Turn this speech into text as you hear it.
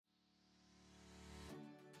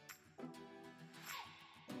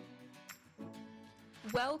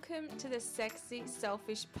Welcome to the Sexy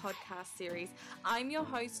Selfish podcast series. I'm your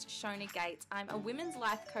host, Shona Gates. I'm a women's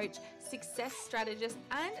life coach, success strategist,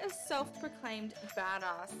 and a self-proclaimed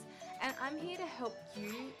badass. And I'm here to help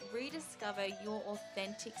you rediscover your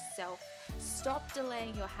authentic self, stop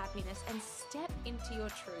delaying your happiness, and step into your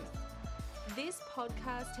truth. This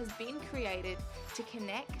podcast has been created to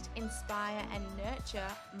connect, inspire, and nurture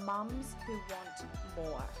mums who want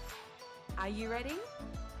more. Are you ready?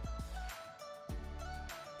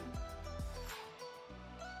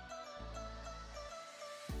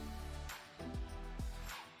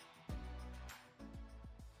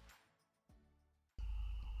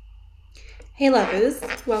 Hey lovers,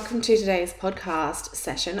 welcome to today's podcast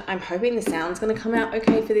session. I'm hoping the sound's going to come out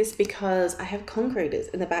okay for this because I have concreters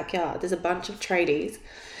in the backyard. There's a bunch of tradies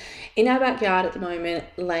in our backyard at the moment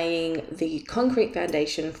laying the concrete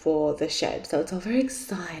foundation for the shed. So it's all very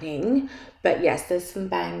exciting, but yes, there's some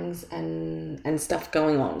bangs and stuff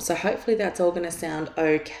going on. So hopefully that's all going to sound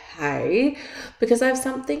okay because I have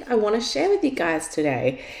something I want to share with you guys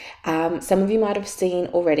today. Some of you might have seen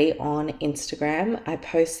already on Instagram. I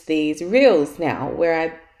post these reels now where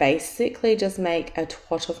I basically just make a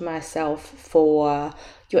twat of myself for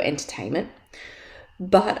your entertainment.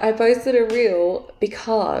 But I posted a reel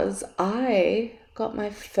because I got my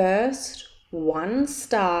first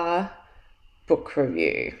 1-star book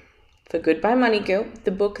review for Goodbye Money Girl, the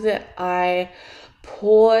book that I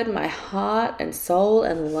poured my heart and soul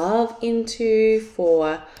and love into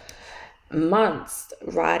for months,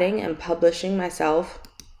 writing and publishing myself.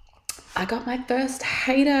 I got my first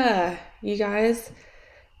hater, you guys.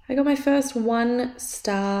 I got my first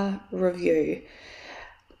 1-star review.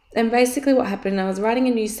 And basically what happened, I was writing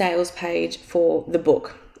a new sales page for the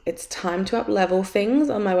book. It's time to up-level things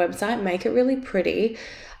on my website, make it really pretty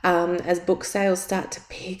as book sales start to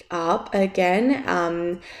pick up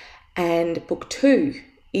again. And book 2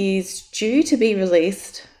 is due to be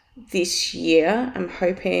released this year. I'm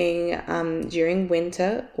hoping during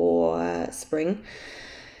winter or spring.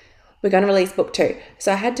 We're going to release book 2.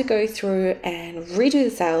 So I had to go through and redo the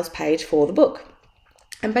sales page for the book.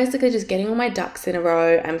 I'm basically just getting all my ducks in a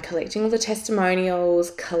row. I'm collecting all the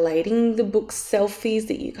testimonials, collating the book selfies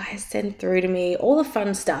that you guys send through to me, all the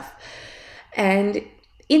fun stuff. And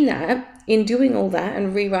in doing all that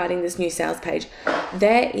and rewriting this new sales page,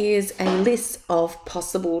 there is a list of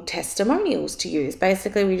possible testimonials to use.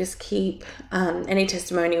 Basically, we just keep any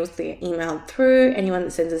testimonials that get emailed through. Anyone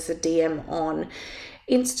that sends us a DM on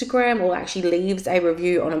Instagram or actually leaves a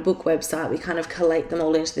review on a book website, we kind of collate them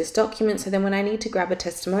all into this document. So then when I need to grab a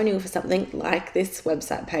testimonial for something like this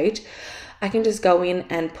website page, I can just go in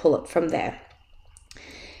and pull it from there.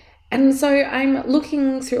 And so I'm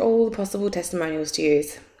looking through all the possible testimonials to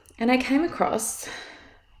use, and I came across,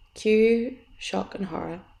 cue shock and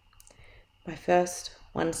horror, my first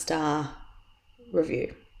 1-star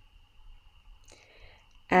review.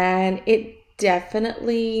 And it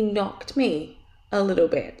definitely knocked me a little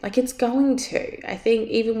bit. Like it's going to. I think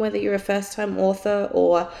even whether you're a first-time author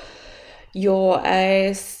or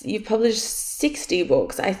you've published 60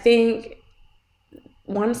 books, I think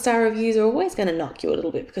 1-star reviews are always going to knock you a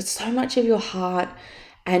little bit because so much of your heart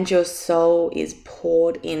and your soul is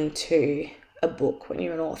poured into a book when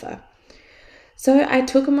you're an author. So I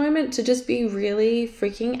took a moment to just be really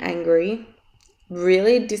freaking angry,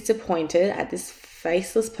 really disappointed at this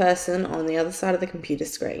faceless person on the other side of the computer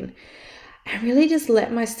screen. And really just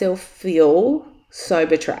let myself feel so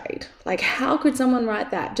betrayed. Like, how could someone write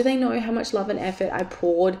that? Do they know how much love and effort I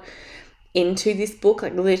poured into this book?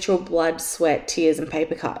 Like literal blood, sweat, tears, and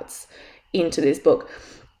paper cuts into this book.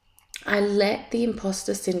 I let the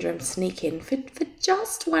imposter syndrome sneak in for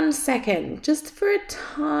just 1 second, just for a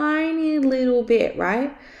tiny little bit,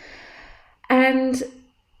 right? And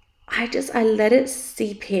I let it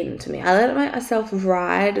seep into me. I let myself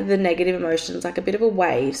ride the negative emotions like a bit of a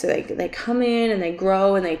wave. So they come in and they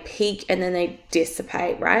grow and they peak and then they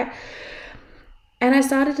dissipate, right? And I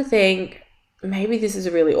started to think, maybe this is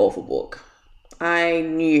a really awful book. I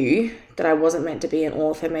knew that I wasn't meant to be an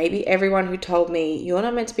author. Maybe everyone who told me, you're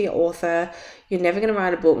not meant to be an author, you're never going to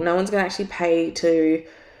write a book, no one's going to actually pay to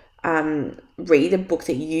read a book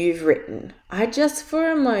that you've written. For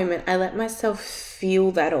a moment, I let myself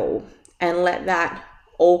feel that all and let that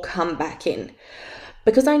all come back in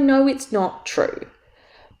because I know it's not true.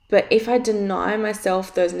 But if I deny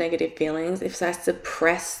myself those negative feelings, if I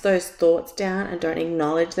suppress those thoughts down and don't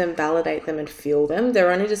acknowledge them, validate them and feel them,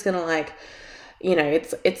 they're only just going to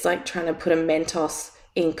it's like trying to put a Mentos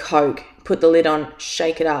in Coke, put the lid on,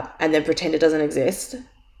 shake it up and then pretend it doesn't exist.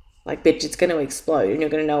 Like, bitch, it's going to explode and you're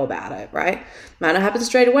going to know about it, right? Might not happen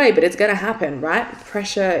straight away, but it's going to happen, right?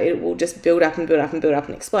 Pressure, it will just build up and build up and build up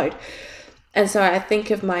and explode. And so I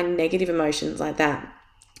think of my negative emotions like that.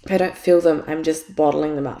 If I don't feel them, I'm just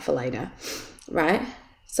bottling them up for later, right?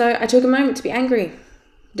 So I took a moment to be angry,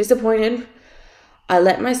 disappointed. I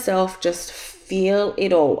let myself just feel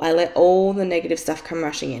it all. I let all the negative stuff come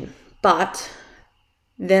rushing in. But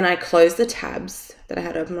then I closed the tabs that I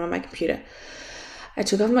had open on my computer. I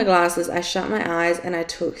took off my glasses, I shut my eyes, and I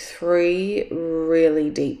took 3 really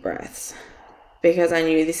deep breaths, because I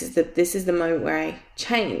knew this is the moment where I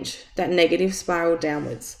change that negative spiral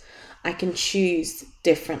downwards. I can choose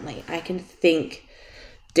differently. I can think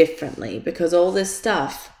differently, because all this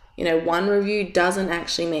stuff, one review doesn't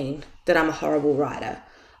actually mean that I'm a horrible writer.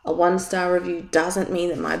 A 1-star review doesn't mean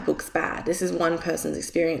that my book's bad. This is one person's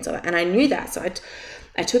experience of it. And I knew that. So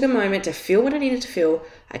I took a moment to feel what I needed to feel.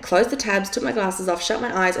 I closed the tabs, took my glasses off, shut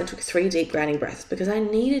my eyes, and took 3 deep grounding breaths, because I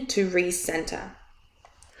needed to recenter.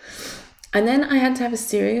 And then I had to have a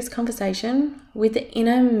serious conversation with the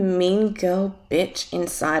inner mean girl bitch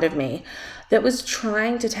inside of me that was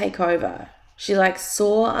trying to take over. She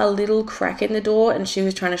saw a little crack in the door and she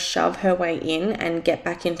was trying to shove her way in and get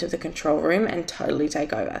back into the control room and totally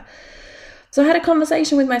take over. So I had a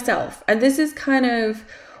conversation with myself, and this is kind of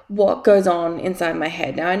what goes on inside my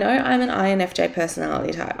head. Now, I know I'm an INFJ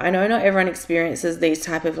personality type. I know not everyone experiences these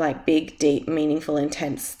type of big, deep, meaningful,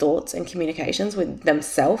 intense thoughts and communications with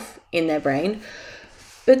themselves in their brain.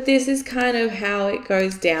 But this is kind of how it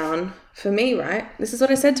goes down for me, right? This is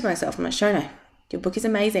what I said to myself. I'm like, Shona, your book is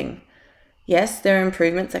amazing. Yes, there are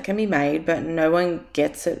improvements that can be made, but no one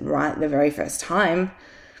gets it right the very first time.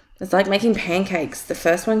 It's like making pancakes. The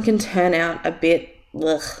first one can turn out a bit,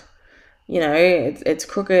 it's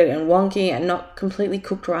crooked and wonky and not completely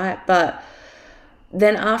cooked right. But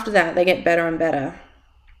then after that, they get better and better.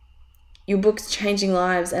 Your book's changing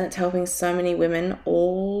lives, and it's helping so many women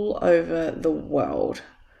all over the world.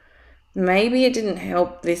 Maybe it didn't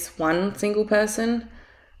help this one single person,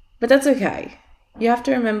 but that's okay. You have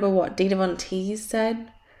to remember what Dita Von Teese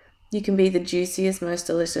said. You can be the juiciest, most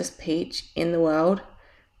delicious peach in the world.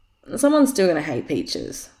 Someone's still going to hate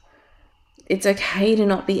peaches. It's okay to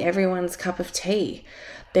not be everyone's cup of tea.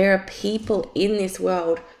 There are people in this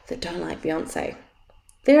world that don't like Beyonce.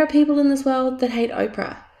 There are people in this world that hate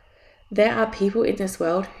Oprah. There are people in this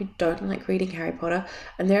world who don't like reading Harry Potter.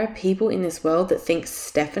 And there are people in this world that think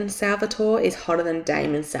Stefan Salvatore is hotter than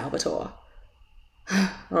Damon Salvatore.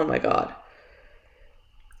 Oh my God.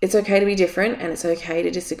 It's okay to be different, and it's okay to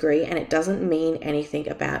disagree, and it doesn't mean anything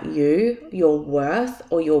about you, your worth,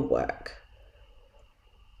 or your work.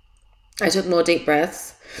 I took more deep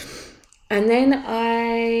breaths, and then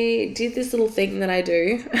I did this little thing that I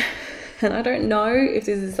do, and I don't know if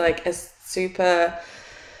this is a super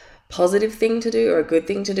positive thing to do or a good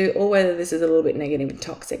thing to do, or whether this is a little bit negative and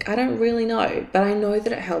toxic. I don't really know, but I know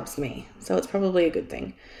that it helps me, so it's probably a good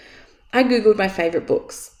thing. I Googled my favorite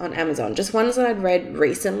books on Amazon, just ones that I'd read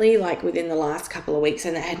recently, within the last couple of weeks,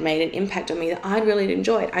 and that had made an impact on me that I'd really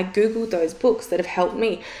enjoyed. I Googled those books that have helped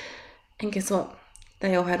me. And guess what?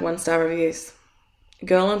 They all had 1-star reviews.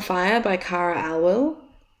 Girl on Fire by Cara Alwill,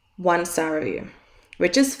 1-star review.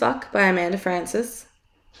 Rich as Fuck by Amanda Frances,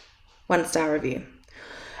 1-star review.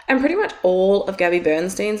 And pretty much all of Gabby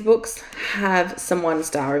Bernstein's books have some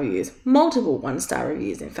 1-star reviews. Multiple 1-star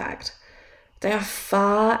reviews, in fact. They are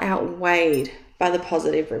far outweighed by the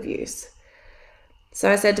positive reviews.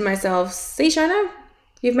 So I said to myself, see, Shona,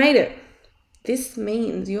 you've made it. This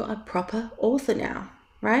means you're a proper author now,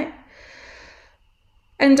 right?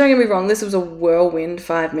 And don't get me wrong, this was a whirlwind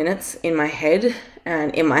 5 minutes in my head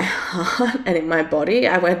and in my heart and in my body.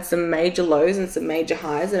 I had some major lows and some major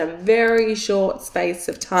highs in a very short space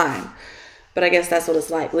of time. But I guess that's what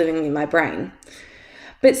it's like living in my brain.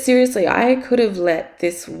 But seriously, I could have let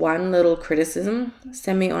this one little criticism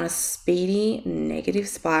send me on a speedy negative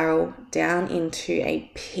spiral down into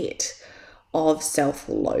a pit of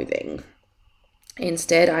self-loathing.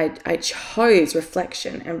 Instead, I chose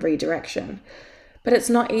reflection and redirection. But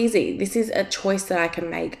it's not easy. This is a choice that I can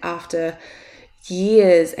make after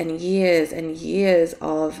years and years and years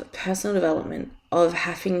of personal development, of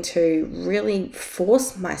having to really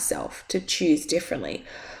force myself to choose differently.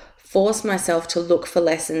 Force myself to look for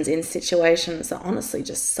lessons in situations that honestly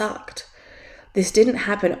just sucked. This didn't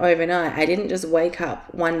happen overnight. I didn't just wake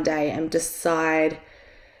up one day and decide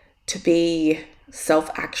to be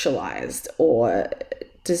self-actualized or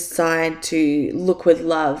decide to look with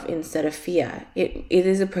love instead of fear. It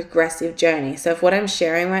is a progressive journey. So if what I'm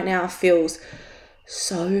sharing right now feels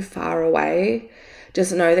so far away,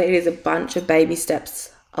 just know that it is a bunch of baby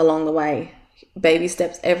steps along the way. baby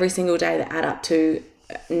steps every single day that add up to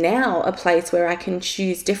now a place where I can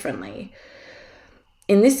choose differently.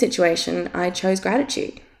 In this situation, I chose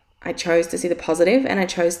gratitude. I chose to see the positive, and I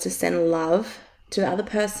chose to send love to the other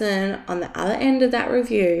person on the other end of that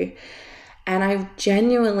review. And I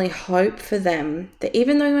genuinely hope for them that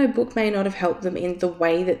even though my book may not have helped them in the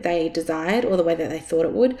way that they desired or the way that they thought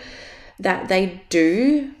it would, that they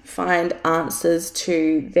do find answers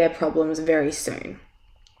to their problems very soon.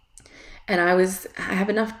 And I have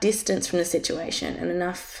enough distance from the situation and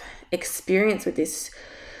enough experience with this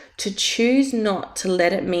to choose not to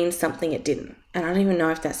let it mean something it didn't. And I don't even know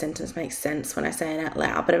if that sentence makes sense when I say it out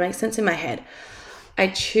loud, but it makes sense in my head. I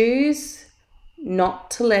choose not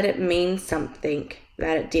to let it mean something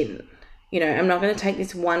that it didn't. I'm not going to take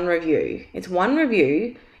this one review. It's one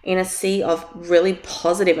review in a sea of really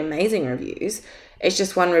positive, amazing reviews. It's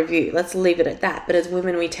just one review. Let's leave it at that. But as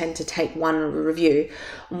women, we tend to take one review,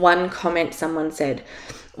 one comment someone said,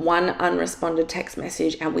 one unresponded text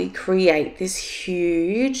message, and we create this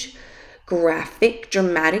huge, graphic,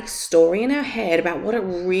 dramatic story in our head about what it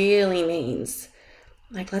really means.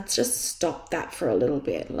 Let's just stop that for a little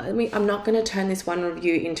bit. I'm not going to turn this one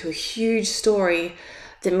review into a huge story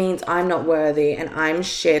that means I'm not worthy and I'm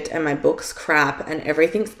shit and my book's crap and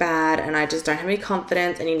everything's bad and I just don't have any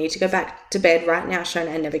confidence and you need to go back to bed right now, Shona,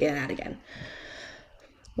 and never get out again.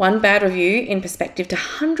 One bad review in perspective to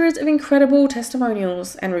hundreds of incredible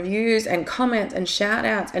testimonials and reviews and comments and shout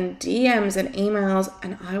outs and DMs and emails,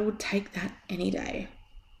 and I would take that any day.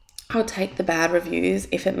 I'll take the bad reviews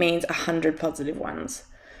if it means 100 positive ones,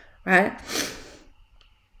 right?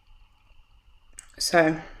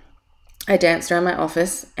 So I danced around my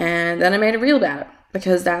office and then I made a reel about it,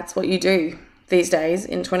 because that's what you do these days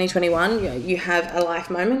in 2021. You have a life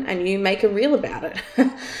moment and you make a reel about it.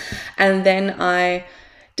 And then I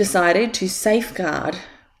decided to safeguard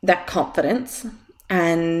that confidence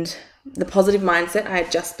and the positive mindset I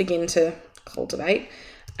had just begun to cultivate.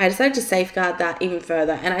 I decided to safeguard that even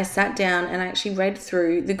further, and I sat down and I actually read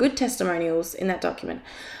through the good testimonials in that document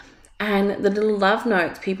and the little love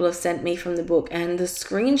notes people have sent me from the book and the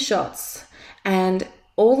screenshots and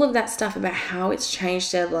all of that stuff about how it's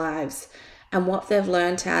changed their lives and what they've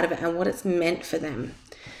learned out of it and what it's meant for them.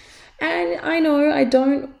 And I know I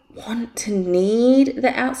don't want to need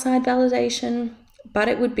the outside validation, but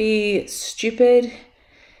it would be stupid,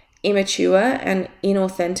 immature, and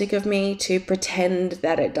inauthentic of me to pretend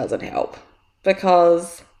that it doesn't help,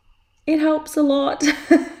 because it helps a lot.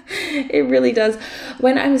 It really does.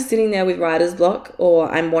 When I'm sitting there with writer's block,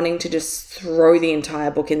 or I'm wanting to just throw the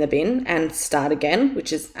entire book in the bin and start again,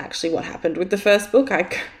 which is actually what happened with the first book.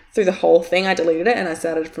 Through the whole thing, I deleted it and I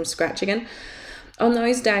started from scratch again. On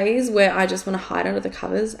those days where I just want to hide under the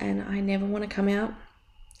covers and I never want to come out,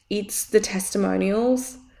 it's the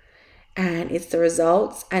testimonials and it's the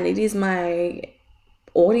results, and it is my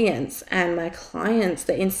audience and my clients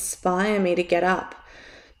that inspire me to get up,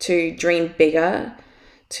 to dream bigger,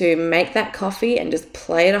 to make that coffee and just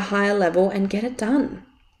play at a higher level and get it done.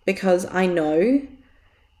 Because I know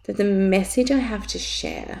that the message I have to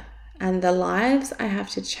share and the lives I have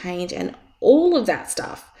to change and all of that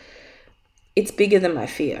stuff, it's bigger than my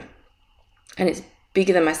fear, and it's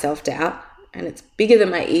bigger than my self-doubt, and it's bigger than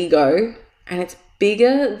my ego, and it's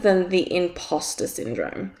bigger than the imposter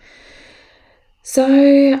syndrome.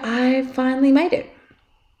 So I finally made it.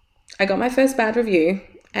 I got my first bad review,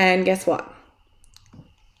 and guess what?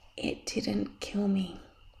 It didn't kill me.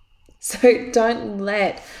 So don't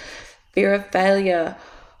let fear of failure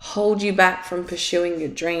hold you back from pursuing your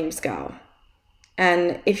dreams, girl.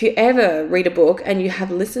 And if you ever read a book and you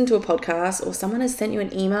have listened to a podcast or someone has sent you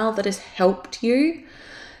an email that has helped you,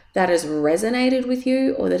 that has resonated with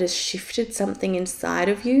you, or that has shifted something inside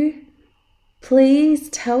of you, please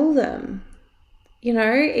tell them.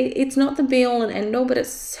 It's not the be all and end all, but it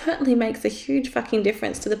certainly makes a huge fucking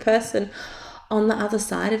difference to the person on the other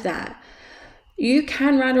side of that. You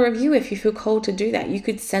can write a review if you feel called to do that. You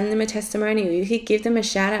could send them a testimonial. You could give them a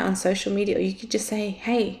shout out on social media, or you could just say,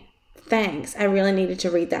 hey, thanks, I really needed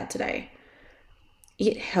to read that today.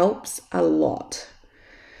 It helps a lot.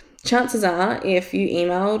 Chances are, if you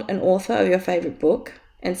emailed an author of your favorite book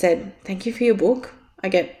and said, thank you for your book, I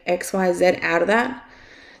get X, Y, Z out of that,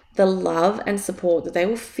 the love and support that they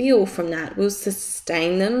will feel from that will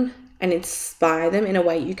sustain them and inspire them in a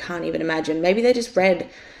way you can't even imagine. Maybe they just read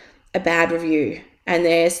a bad review and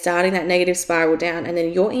they're starting that negative spiral down, and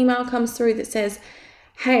then your email comes through that says,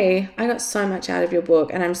 hey, I got so much out of your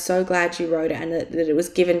book and I'm so glad you wrote it and that it was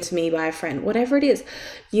given to me by a friend. Whatever it is,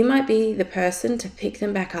 you might be the person to pick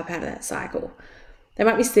them back up out of that cycle. They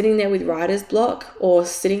might be sitting there with writer's block or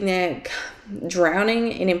sitting there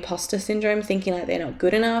drowning in imposter syndrome, thinking like they're not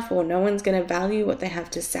good enough or no one's going to value what they have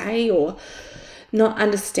to say, or not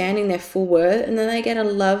understanding their full worth. And then they get a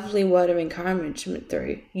lovely word of encouragement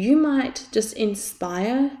through. You might just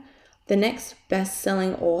inspire the next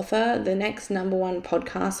best-selling author, the next #1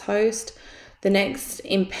 podcast host, the next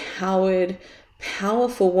empowered,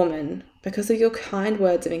 powerful woman because of your kind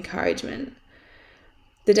words of encouragement.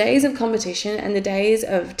 The days of competition and the days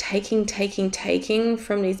of taking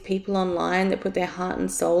from these people online that put their heart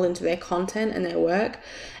and soul into their content and their work,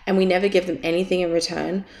 and we never give them anything in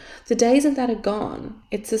return, the days of that are gone.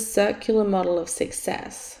 It's a circular model of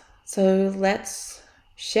success. So let's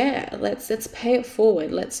share. Let's pay it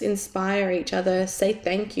forward. Let's inspire each other. Say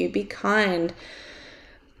thank you. Be kind.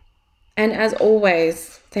 And as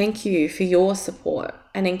always, thank you for your support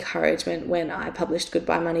and encouragement when I published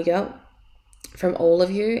Goodbye Money Girl. From all of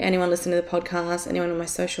you, anyone listening to the podcast, anyone on my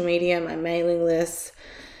social media, my mailing list,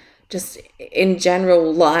 just in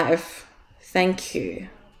general life, thank you.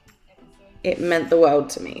 It meant the world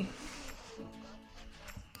to me.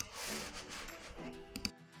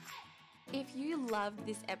 If you loved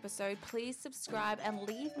this episode, please subscribe and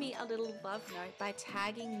leave me a little love note by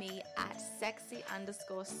tagging me at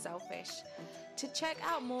sexy_selfish. To check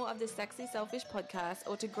out more of the Sexy Selfish podcast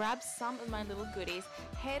or to grab some of my little goodies,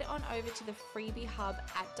 head on over to the freebie hub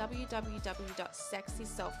at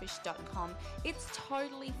www.sexyselfish.com. It's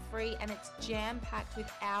totally free and it's jam-packed with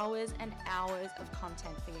hours and hours of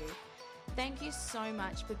content for you. Thank you so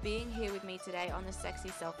much for being here with me today on the Sexy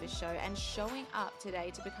Selfish Show and showing up today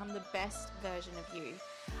to become the best version of you.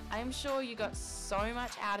 I'm sure you got so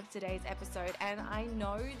much out of today's episode, and I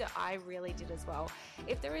know that I really did as well.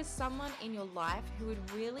 If there is someone in your life who would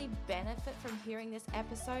really benefit from hearing this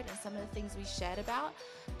episode and some of the things we shared about,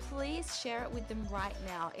 please share it with them right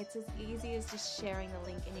now. It's as easy as just sharing the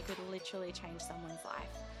link, and you could literally change someone's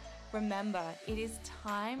life. Remember, it is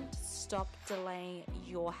time to stop delaying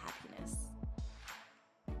your happiness.